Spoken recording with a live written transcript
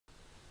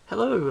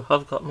Hello,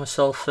 I've got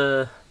myself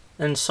a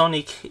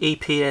Ensoniq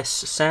EPS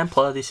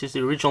sampler. This is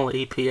the original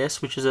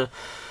EPS, which is a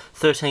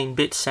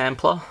 13-bit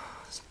sampler.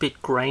 It's a bit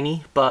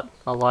grainy, but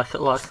I like it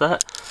like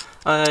that.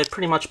 I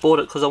pretty much bought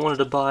it because I wanted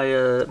to buy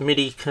a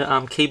MIDI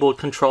keyboard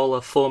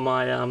controller for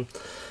my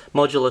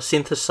modular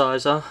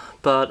synthesizer,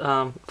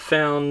 but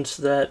found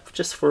that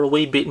just for a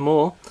wee bit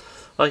more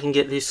I can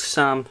get this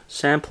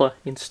sampler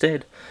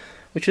instead,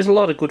 which is a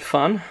lot of good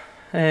fun.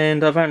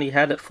 And I've only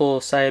had it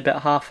for say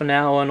about half an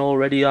hour, and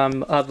already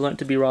I've learnt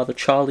to be rather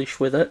childish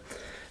with it,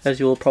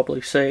 as you'll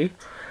probably see.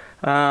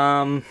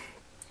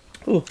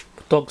 Ooh,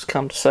 dog's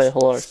come to say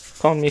hello.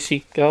 Come on,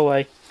 Missy, go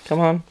away. Come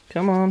on,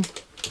 come on.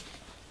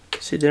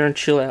 Sit there and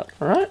chill out,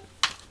 alright?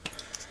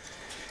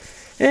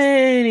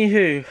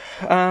 Anywho,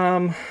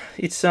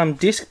 it's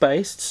disk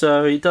based,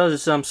 so it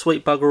does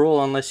sweet bugger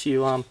all unless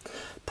you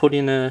put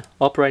in a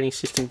operating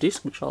system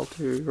disk, which I'll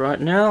do right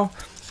now.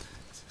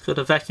 It's got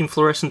a vacuum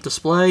fluorescent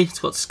display, it's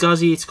got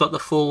SCSI, it's got the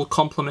full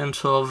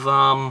complement of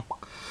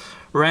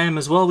RAM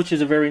as well, which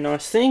is a very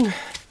nice thing.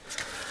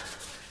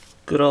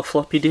 Good old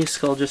floppy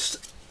disk, I'll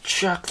just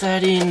chuck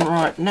that in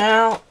right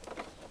now.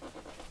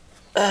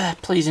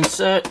 Please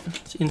insert.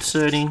 It's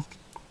inserting,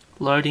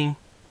 loading,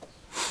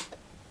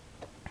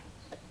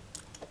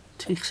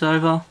 ticks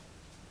over.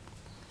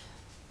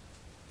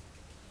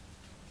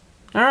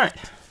 Alright,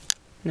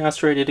 now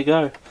it's ready to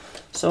go.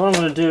 So what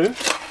I'm going to do,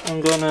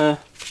 I'm going to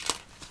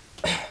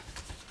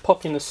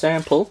pop in a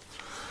sample,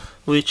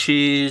 which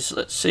is,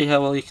 let's see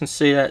how well you can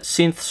see that,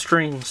 synth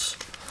strings.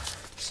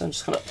 So I'm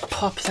just going to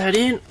pop that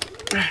in,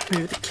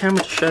 move the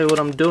camera to show you what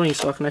I'm doing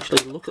so I can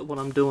actually look at what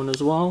I'm doing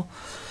as well.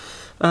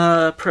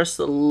 Press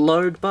the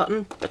load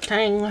button,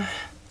 batang.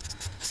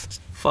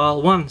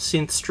 File 1,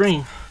 synth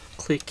string,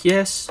 click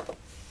yes,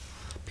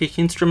 pick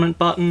instrument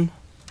button,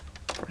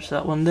 press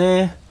that one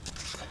there.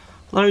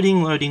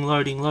 Loading, loading,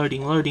 loading,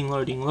 loading, loading,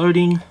 loading,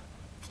 loading.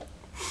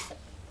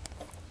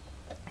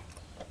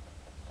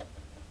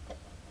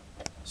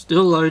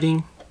 Still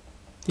loading.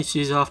 This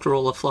is, after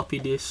all, a floppy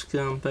disk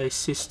based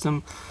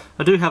system.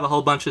 I do have a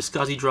whole bunch of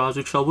SCSI drives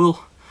which I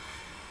will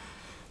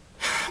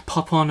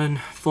pop on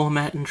and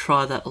format and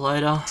try that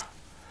later.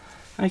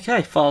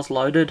 Okay, file's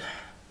loaded.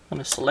 I'm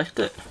going to select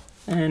it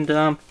and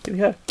here we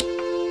go.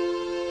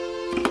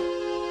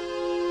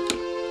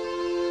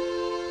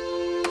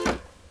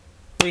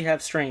 We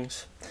have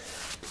strings.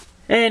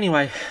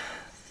 Anyway,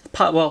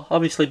 well,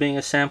 obviously being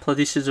a sampler,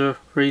 this is a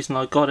reason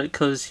I got it,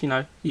 because, you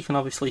know, you can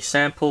obviously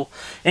sample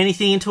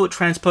anything into it,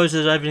 transpose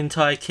it over the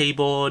entire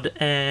keyboard,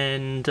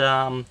 and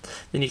then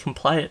you can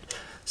play it.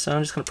 So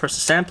I'm just going to press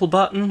the sample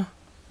button.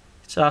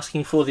 It's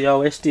asking for the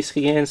OS disk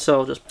again,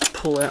 so I'll just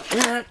pull out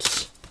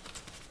that,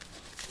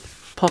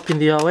 pop in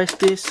the OS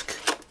disk,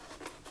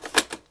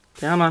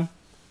 come on,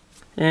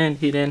 and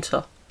hit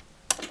enter.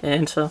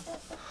 Enter.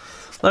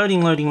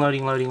 Loading, loading,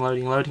 loading, loading,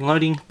 loading, loading,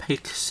 loading.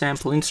 Pick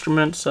sample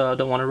instrument, so I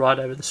don't want to write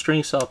over the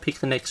string, so I'll pick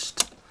the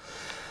next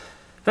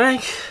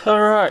bank.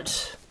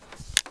 Alright.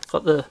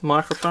 Got the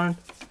microphone.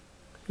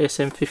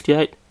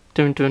 SM58.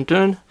 Dun dun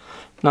dun.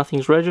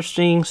 Nothing's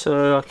registering,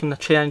 so I can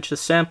change the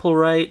sample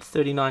rate.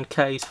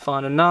 39k is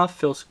fine enough.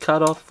 Filter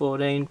cutoff,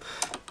 14.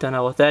 Don't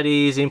know what that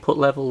is. Input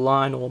level,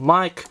 line or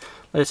mic.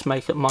 Let's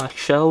make it mic,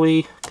 shall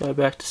we? Go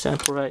back to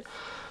sample rate.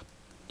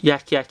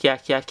 Yak, yak,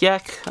 yak, yak,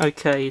 yak.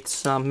 Okay,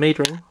 it's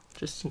metering.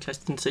 Just in case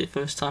you didn't see it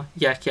first time.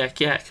 Yak, yak,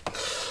 yak.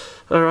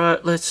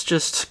 Alright, let's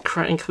just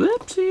crank,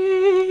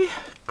 whoopsie,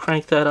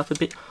 crank that up a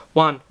bit.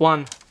 One,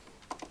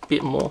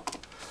 bit more.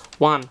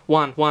 One.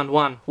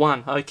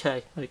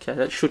 Okay,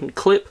 that shouldn't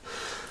clip.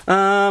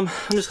 I'm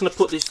just going to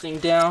put this thing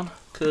down,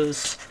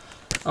 because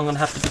I'm going to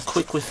have to be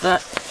quick with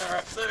that.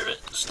 Alright, move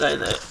it, stay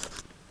there.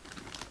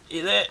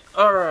 You there?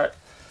 Alright.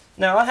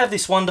 Now, I have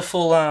this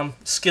wonderful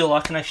skill,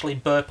 I can actually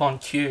burp on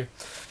cue.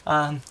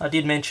 I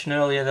did mention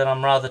earlier that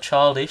I'm rather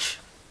childish.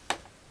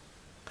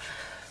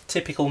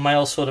 Typical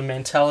male sort of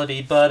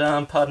mentality, but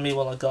pardon me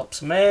while I gulp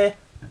some air.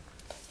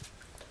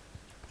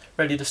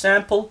 Ready to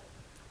sample.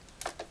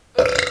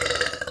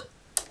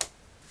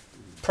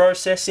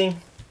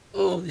 Processing.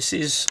 Oh, this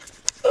is...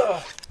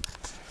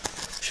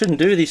 shouldn't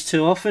do this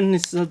too often.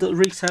 This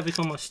wreaks havoc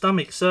on my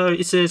stomach. So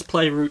it says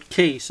play root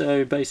key,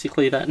 so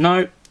basically that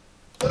note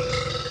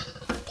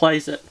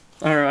plays it.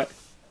 Alright,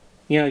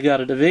 you know,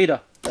 got a Davida.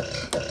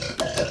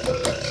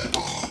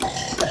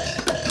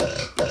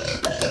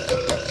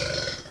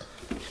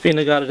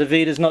 Vinegar to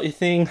Davita's not your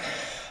thing.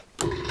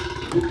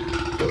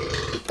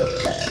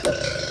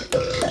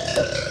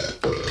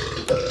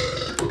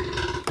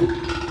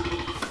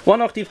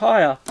 One octave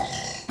higher.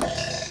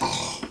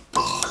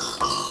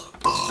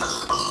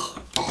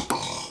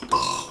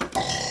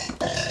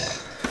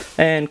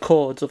 And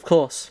chords, of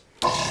course.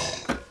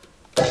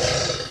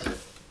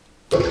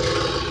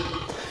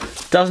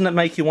 Doesn't it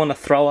make you want to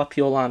throw up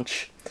your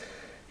lunch?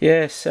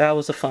 Yes,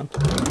 hours of fun.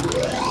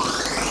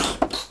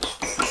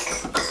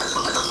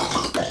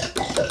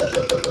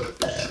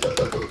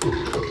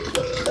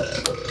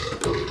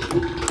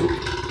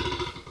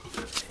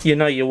 You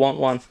know you want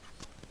one.